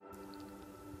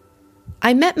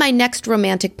I met my next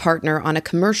romantic partner on a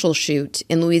commercial shoot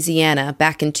in Louisiana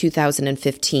back in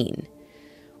 2015.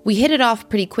 We hit it off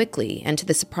pretty quickly, and to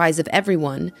the surprise of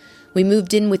everyone, we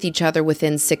moved in with each other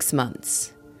within 6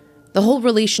 months. The whole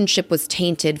relationship was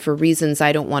tainted for reasons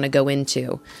I don't want to go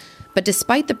into, but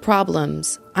despite the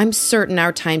problems, I'm certain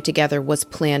our time together was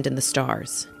planned in the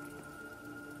stars.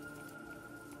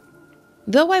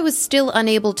 Though I was still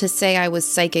unable to say I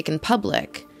was psychic in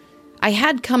public, I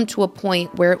had come to a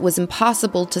point where it was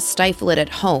impossible to stifle it at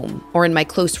home or in my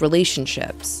close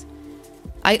relationships.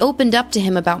 I opened up to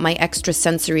him about my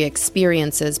extrasensory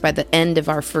experiences by the end of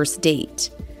our first date.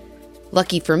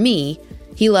 Lucky for me,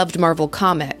 he loved Marvel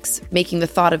Comics, making the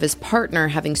thought of his partner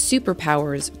having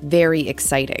superpowers very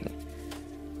exciting.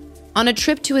 On a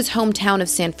trip to his hometown of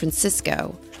San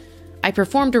Francisco, I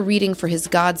performed a reading for his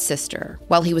godsister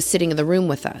while he was sitting in the room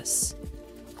with us.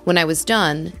 When I was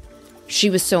done, she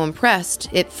was so impressed,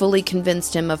 it fully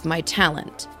convinced him of my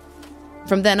talent.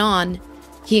 From then on,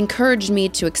 he encouraged me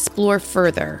to explore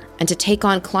further and to take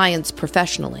on clients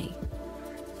professionally.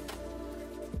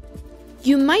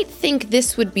 You might think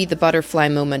this would be the butterfly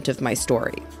moment of my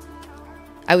story.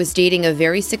 I was dating a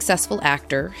very successful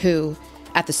actor who,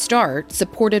 at the start,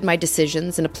 supported my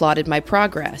decisions and applauded my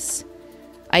progress.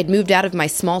 I'd moved out of my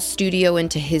small studio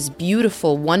into his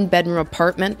beautiful one-bedroom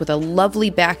apartment with a lovely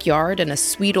backyard and a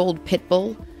sweet old pit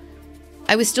bull.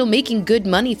 I was still making good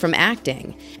money from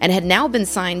acting and had now been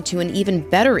signed to an even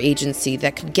better agency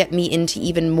that could get me into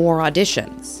even more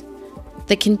auditions.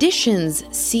 The conditions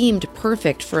seemed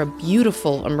perfect for a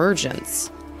beautiful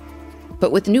emergence.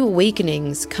 But with new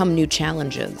awakenings come new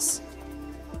challenges.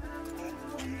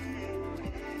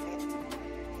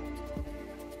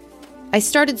 I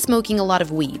started smoking a lot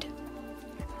of weed.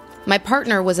 My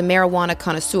partner was a marijuana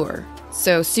connoisseur,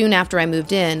 so soon after I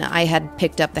moved in, I had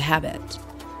picked up the habit.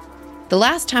 The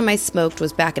last time I smoked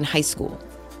was back in high school.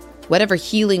 Whatever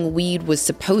healing weed was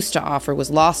supposed to offer was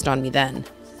lost on me then.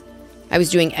 I was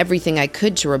doing everything I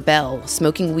could to rebel,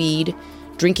 smoking weed,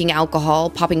 drinking alcohol,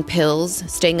 popping pills,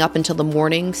 staying up until the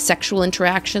morning, sexual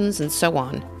interactions, and so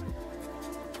on.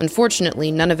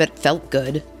 Unfortunately, none of it felt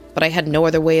good, but I had no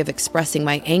other way of expressing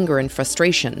my anger and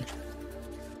frustration.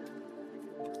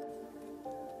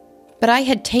 But I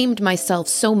had tamed myself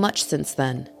so much since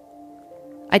then.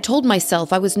 I told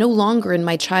myself I was no longer in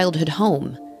my childhood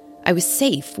home. I was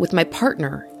safe with my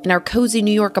partner in our cozy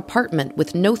New York apartment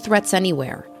with no threats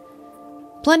anywhere.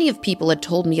 Plenty of people had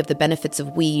told me of the benefits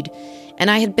of weed,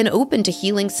 and I had been open to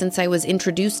healing since I was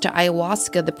introduced to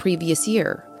ayahuasca the previous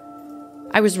year.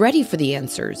 I was ready for the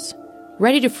answers,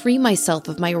 ready to free myself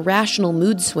of my irrational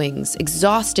mood swings,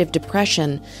 exhaustive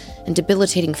depression, and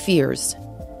debilitating fears.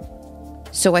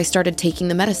 So I started taking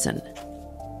the medicine.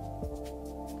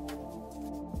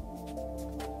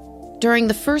 During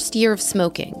the first year of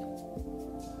smoking,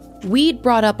 weed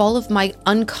brought up all of my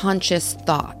unconscious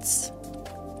thoughts.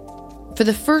 For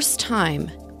the first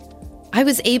time, I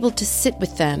was able to sit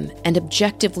with them and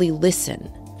objectively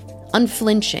listen,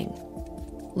 unflinching,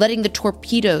 letting the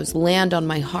torpedoes land on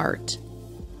my heart.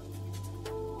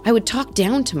 I would talk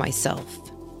down to myself,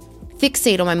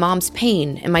 fixate on my mom's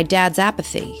pain and my dad's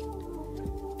apathy.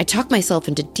 I talked myself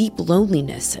into deep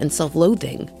loneliness and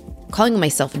self-loathing, calling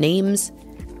myself names,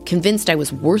 convinced I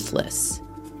was worthless.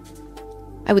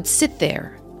 I would sit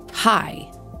there, high,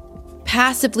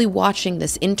 passively watching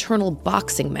this internal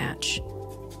boxing match.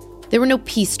 There were no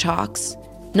peace talks,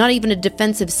 not even a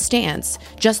defensive stance,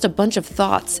 just a bunch of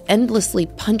thoughts endlessly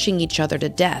punching each other to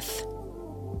death.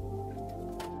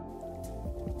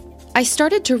 I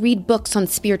started to read books on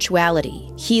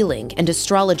spirituality, healing, and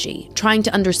astrology, trying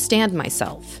to understand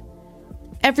myself.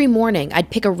 Every morning, I'd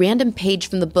pick a random page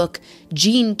from the book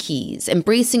Gene Keys,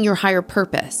 Embracing Your Higher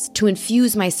Purpose, to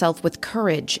infuse myself with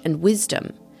courage and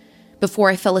wisdom. Before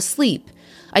I fell asleep,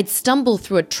 I'd stumble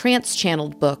through a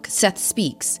trance-channeled book, Seth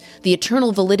Speaks, The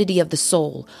Eternal Validity of the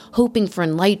Soul, hoping for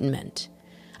enlightenment.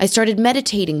 I started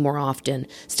meditating more often,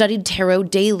 studied tarot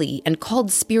daily, and called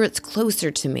spirits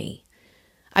closer to me.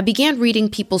 I began reading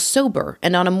people sober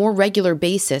and on a more regular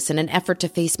basis in an effort to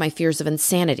face my fears of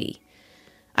insanity.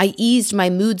 I eased my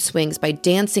mood swings by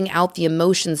dancing out the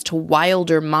emotions to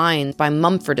Wilder Minds by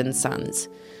Mumford & Sons.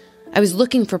 I was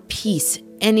looking for peace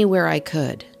anywhere I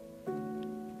could.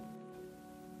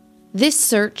 This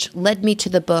search led me to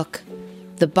the book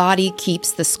The Body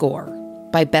Keeps the Score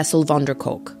by Bessel van der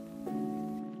Kolk.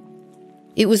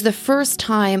 It was the first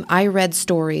time I read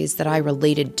stories that I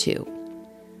related to.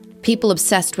 People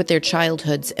obsessed with their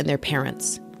childhoods and their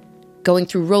parents, going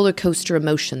through roller coaster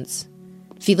emotions,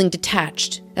 feeling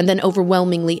detached and then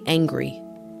overwhelmingly angry,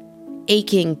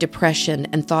 aching depression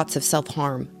and thoughts of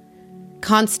self-harm,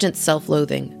 constant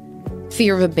self-loathing,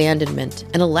 fear of abandonment,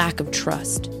 and a lack of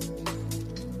trust.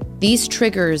 These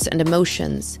triggers and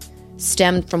emotions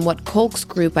stemmed from what Kolk's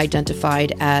group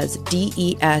identified as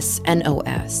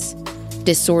DES-NOS,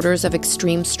 disorders of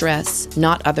extreme stress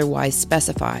not otherwise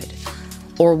specified,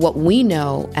 or what we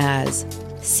know as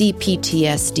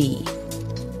CPTSD,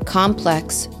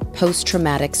 complex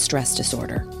post-traumatic stress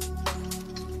disorder.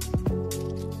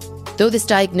 Though this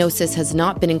diagnosis has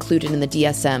not been included in the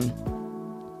DSM,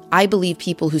 I believe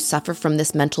people who suffer from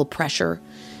this mental pressure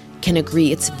can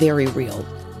agree it's very real.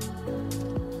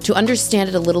 To understand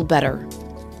it a little better,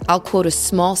 I'll quote a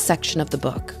small section of the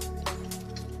book.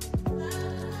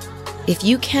 If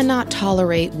you cannot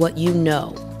tolerate what you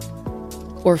know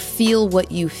or feel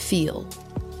what you feel,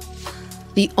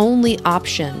 the only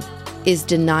option is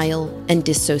denial and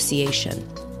dissociation.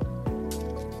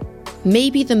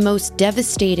 Maybe the most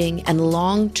devastating and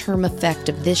long-term effect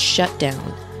of this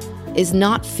shutdown is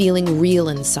not feeling real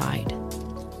inside.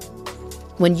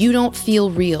 When you don't feel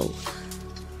real,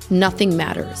 nothing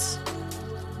matters,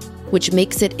 which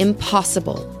makes it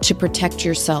impossible to protect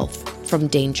yourself from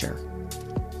danger.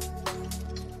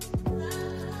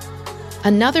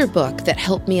 Another book that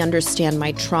helped me understand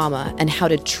my trauma and how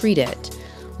to treat it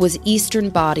was Eastern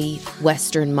Body,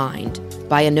 Western Mind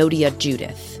by Anodia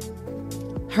Judith.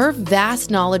 Her vast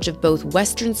knowledge of both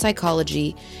Western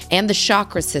psychology and the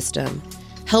chakra system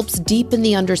helps deepen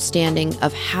the understanding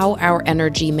of how our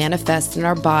energy manifests in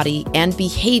our body and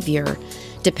behavior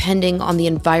depending on the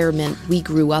environment we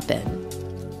grew up in.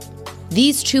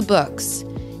 These two books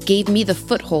gave me the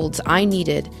footholds I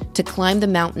needed to climb the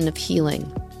mountain of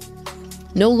healing.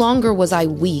 No longer was I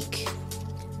weak.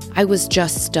 I was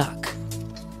just stuck.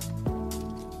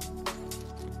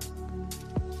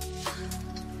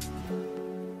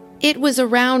 It was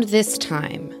around this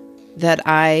time that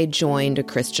I joined a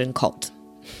Christian cult.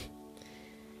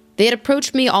 They had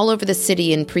approached me all over the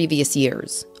city in previous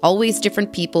years, always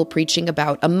different people preaching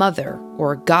about a mother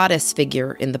or goddess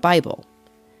figure in the Bible.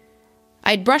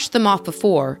 I'd brushed them off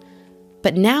before,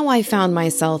 but now I found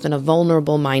myself in a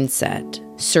vulnerable mindset,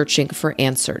 searching for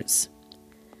answers.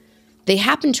 They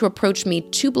happened to approach me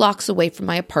 2 blocks away from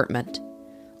my apartment,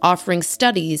 offering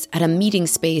studies at a meeting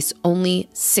space only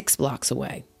 6 blocks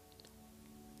away.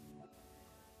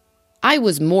 I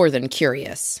was more than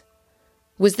curious.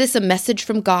 Was this a message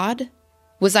from God?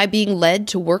 Was I being led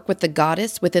to work with the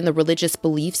goddess within the religious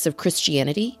beliefs of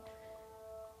Christianity?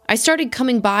 I started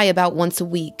coming by about once a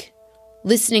week,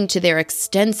 listening to their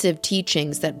extensive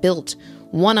teachings that built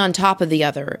one on top of the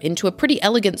other into a pretty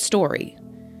elegant story.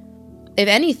 If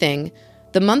anything,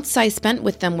 the months I spent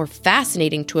with them were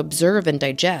fascinating to observe and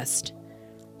digest.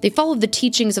 They followed the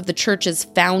teachings of the church's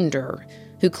founder,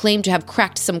 who claimed to have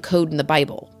cracked some code in the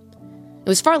Bible. It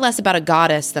was far less about a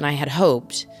goddess than I had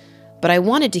hoped, but I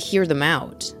wanted to hear them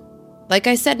out. Like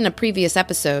I said in a previous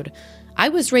episode, I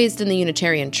was raised in the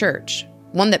Unitarian Church,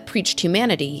 one that preached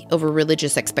humanity over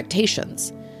religious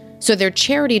expectations, so their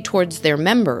charity towards their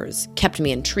members kept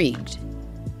me intrigued.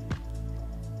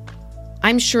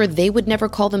 I'm sure they would never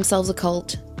call themselves a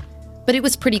cult, but it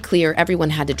was pretty clear everyone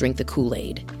had to drink the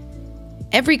Kool-Aid.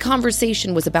 Every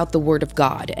conversation was about the Word of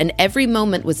God, and every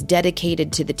moment was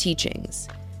dedicated to the teachings.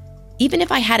 Even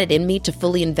if I had it in me to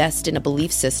fully invest in a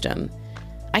belief system,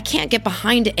 I can't get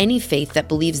behind any faith that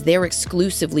believes they're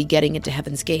exclusively getting into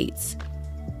heaven's gates.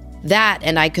 That,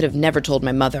 and I could have never told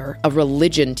my mother, a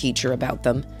religion teacher, about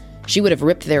them. She would have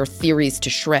ripped their theories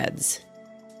to shreds.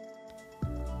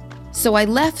 So I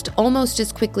left almost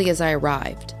as quickly as I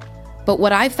arrived. But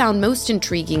what I found most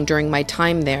intriguing during my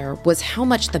time there was how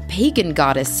much the pagan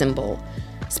goddess symbol,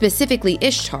 specifically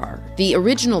Ishtar, the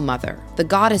original mother, the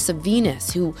goddess of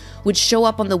Venus, who would show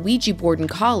up on the Ouija board in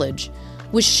college,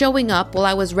 was showing up while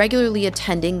I was regularly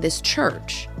attending this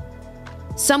church.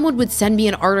 Someone would send me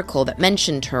an article that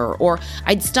mentioned her, or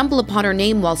I'd stumble upon her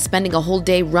name while spending a whole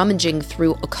day rummaging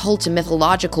through occult and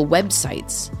mythological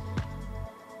websites.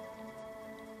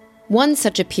 One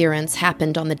such appearance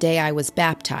happened on the day I was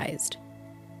baptized.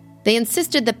 They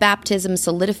insisted that baptism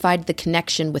solidified the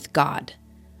connection with God,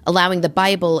 allowing the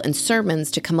Bible and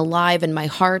sermons to come alive in my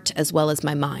heart as well as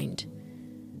my mind.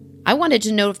 I wanted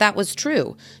to know if that was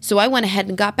true, so I went ahead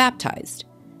and got baptized.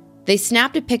 They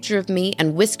snapped a picture of me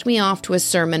and whisked me off to a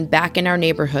sermon back in our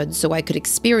neighborhood so I could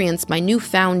experience my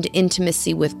newfound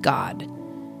intimacy with God.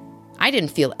 I didn't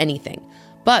feel anything,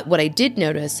 but what I did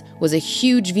notice was a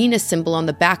huge Venus symbol on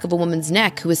the back of a woman's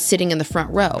neck who was sitting in the front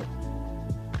row.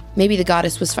 Maybe the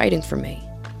goddess was fighting for me.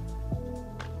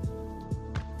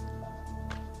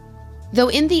 Though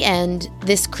in the end,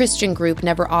 this Christian group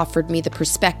never offered me the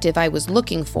perspective I was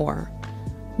looking for,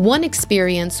 One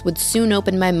experience would soon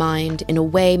open my mind in a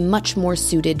way much more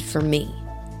suited for me.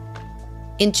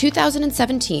 In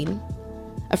 2017,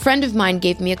 a friend of mine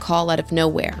gave me a call out of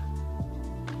nowhere.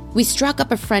 We struck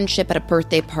up a friendship at a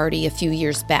birthday party a few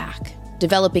years back,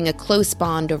 developing a close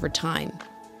bond over time.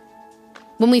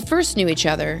 When we first knew each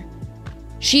other,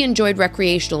 she enjoyed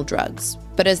recreational drugs,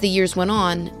 but as the years went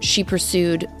on, she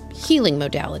pursued healing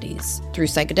modalities through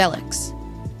psychedelics.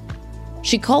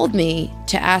 She called me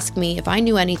to ask me if I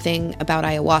knew anything about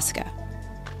ayahuasca,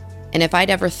 and if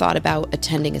I'd ever thought about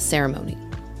attending a ceremony.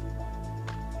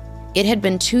 It had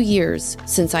been 2 years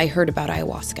since I heard about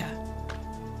ayahuasca,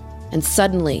 and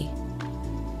suddenly,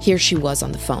 here she was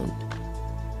on the phone.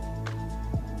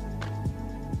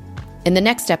 In the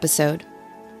next episode,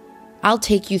 I'll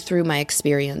take you through my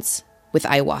experience with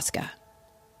ayahuasca.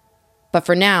 But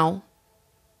for now,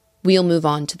 we'll move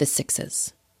on to the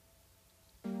 6's.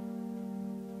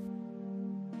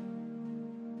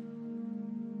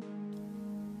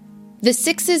 The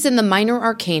 6's in the minor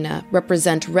arcana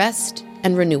represent rest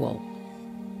and renewal.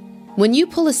 When you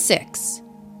pull a 6,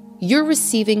 you're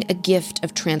receiving a gift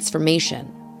of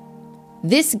transformation.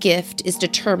 This gift is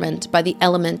determined by the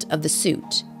element of the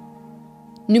suit.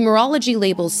 Numerology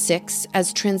labels 6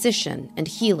 as transition and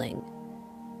healing.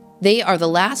 They are the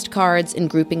last cards in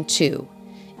grouping 2,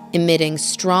 emitting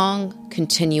strong,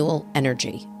 continual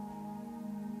energy.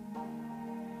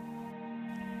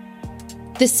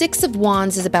 The 6 of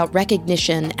Wands is about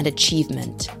recognition and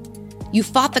achievement. You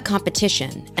fought the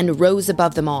competition and rose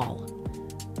above them all.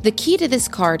 The key to this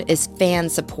card is fan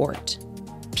support.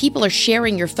 People are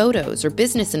sharing your photos or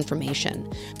business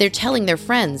information. They're telling their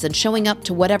friends and showing up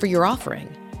to whatever you're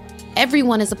offering.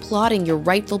 Everyone is applauding your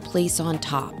rightful place on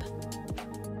top.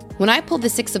 When I pull the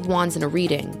 6 of Wands in a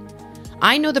reading,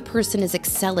 I know the person is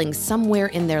excelling somewhere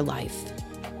in their life.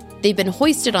 They've been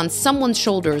hoisted on someone's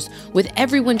shoulders with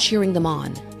everyone cheering them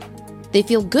on. They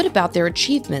feel good about their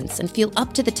achievements and feel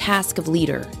up to the task of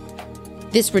leader.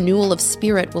 This renewal of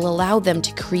spirit will allow them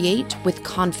to create with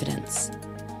confidence.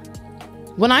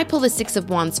 When I pull the 6 of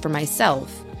Wands for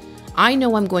myself, I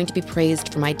know I'm going to be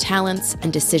praised for my talents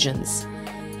and decisions.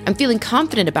 I'm feeling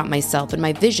confident about myself and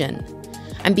my vision.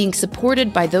 I'm being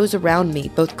supported by those around me,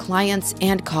 both clients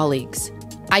and colleagues.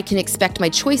 I can expect my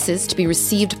choices to be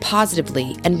received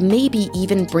positively and maybe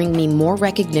even bring me more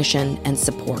recognition and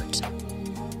support.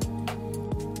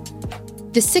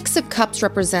 The 6 of Cups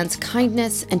represents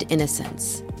kindness and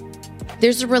innocence.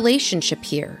 There's a relationship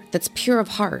here that's pure of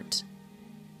heart.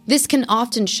 This can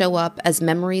often show up as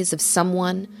memories of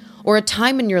someone or a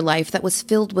time in your life that was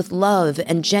filled with love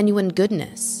and genuine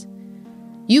goodness.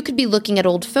 You could be looking at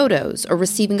old photos or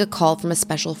receiving a call from a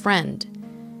special friend.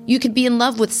 You could be in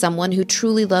love with someone who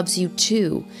truly loves you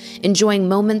too, enjoying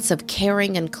moments of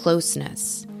caring and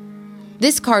closeness.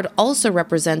 This card also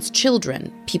represents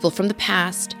children, people from the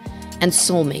past, and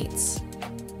soulmates.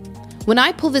 When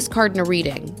I pull this card in a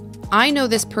reading, I know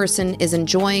this person is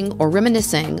enjoying or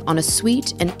reminiscing on a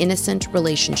sweet and innocent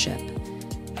relationship.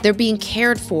 They're being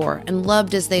cared for and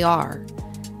loved as they are.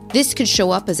 This could show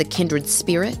up as a kindred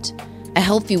spirit, a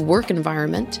healthy work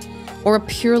environment, or a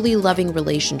purely loving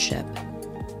relationship.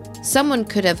 Someone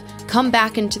could have come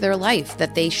back into their life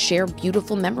that they share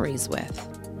beautiful memories with.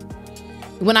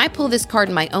 When I pull this card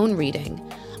in my own reading,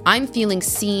 I'm feeling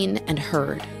seen and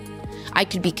heard. I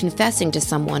could be confessing to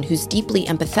someone who's deeply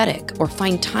empathetic or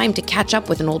find time to catch up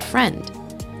with an old friend.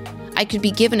 I could be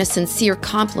given a sincere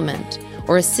compliment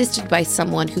or assisted by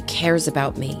someone who cares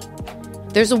about me.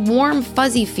 There's a warm,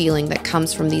 fuzzy feeling that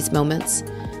comes from these moments,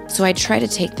 so I try to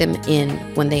take them in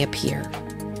when they appear.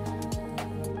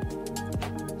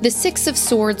 The 6 of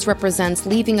Swords represents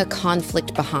leaving a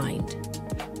conflict behind.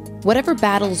 Whatever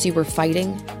battles you were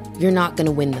fighting, you're not going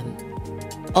to win them.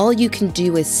 All you can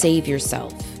do is save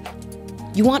yourself.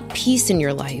 You want peace in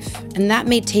your life, and that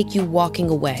may take you walking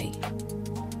away.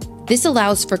 This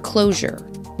allows for closure,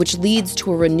 which leads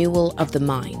to a renewal of the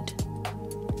mind.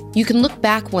 You can look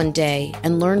back one day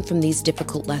and learn from these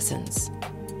difficult lessons.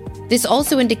 This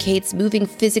also indicates moving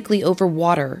physically over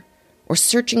water or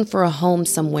searching for a home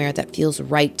somewhere that feels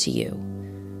right to you.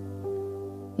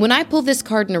 When I pull this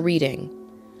card in a reading,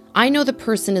 I know the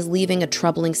person is leaving a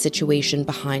troubling situation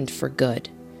behind for good.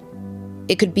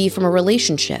 It could be from a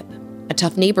relationship, a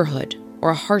tough neighborhood,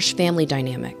 or a harsh family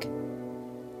dynamic.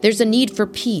 There's a need for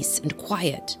peace and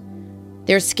quiet.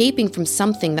 They're escaping from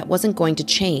something that wasn't going to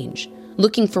change,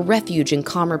 looking for refuge in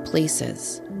calmer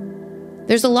places.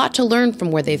 There's a lot to learn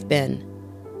from where they've been,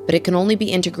 but it can only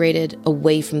be integrated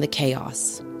away from the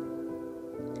chaos.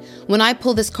 When I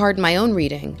pull this card in my own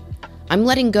reading, I'm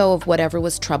letting go of whatever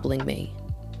was troubling me.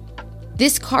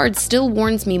 This card still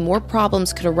warns me more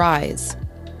problems could arise,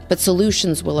 but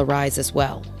solutions will arise as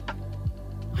well.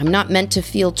 I'm not meant to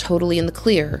feel totally in the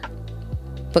clear,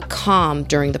 but calm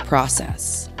during the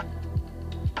process.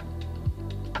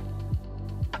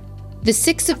 The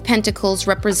Six of Pentacles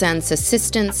represents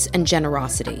assistance and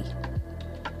generosity.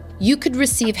 You could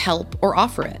receive help or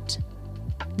offer it.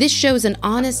 This shows an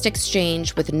honest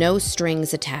exchange with no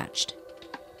strings attached.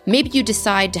 Maybe you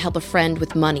decide to help a friend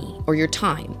with money or your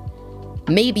time.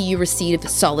 Maybe you receive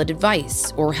solid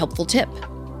advice or helpful tip.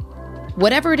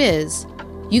 Whatever it is,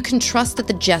 you can trust that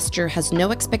the gesture has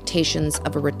no expectations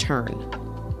of a return.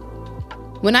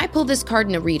 When I pull this card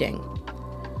in a reading,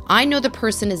 I know the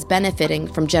person is benefiting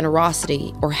from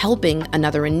generosity or helping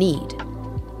another in need.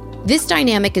 This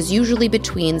dynamic is usually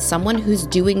between someone who's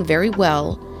doing very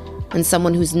well and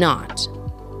someone who's not.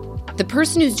 The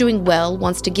person who's doing well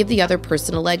wants to give the other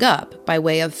person a leg up by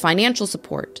way of financial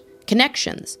support,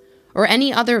 connections, or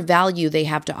any other value they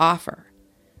have to offer.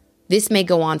 This may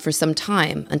go on for some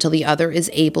time until the other is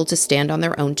able to stand on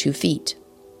their own 2 feet.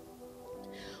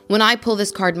 When I pull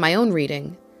this card in my own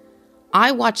reading,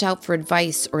 I watch out for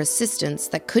advice or assistance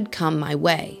that could come my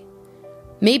way.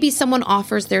 Maybe someone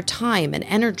offers their time and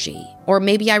energy, or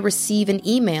maybe I receive an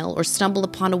email or stumble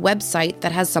upon a website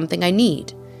that has something I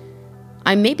need.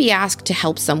 I may be asked to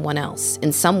help someone else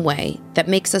in some way that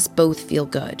makes us both feel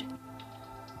good.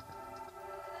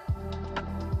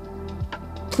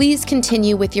 Please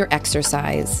continue with your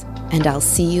exercise, and I'll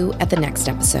see you at the next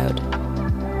episode.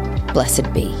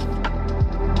 Blessed be.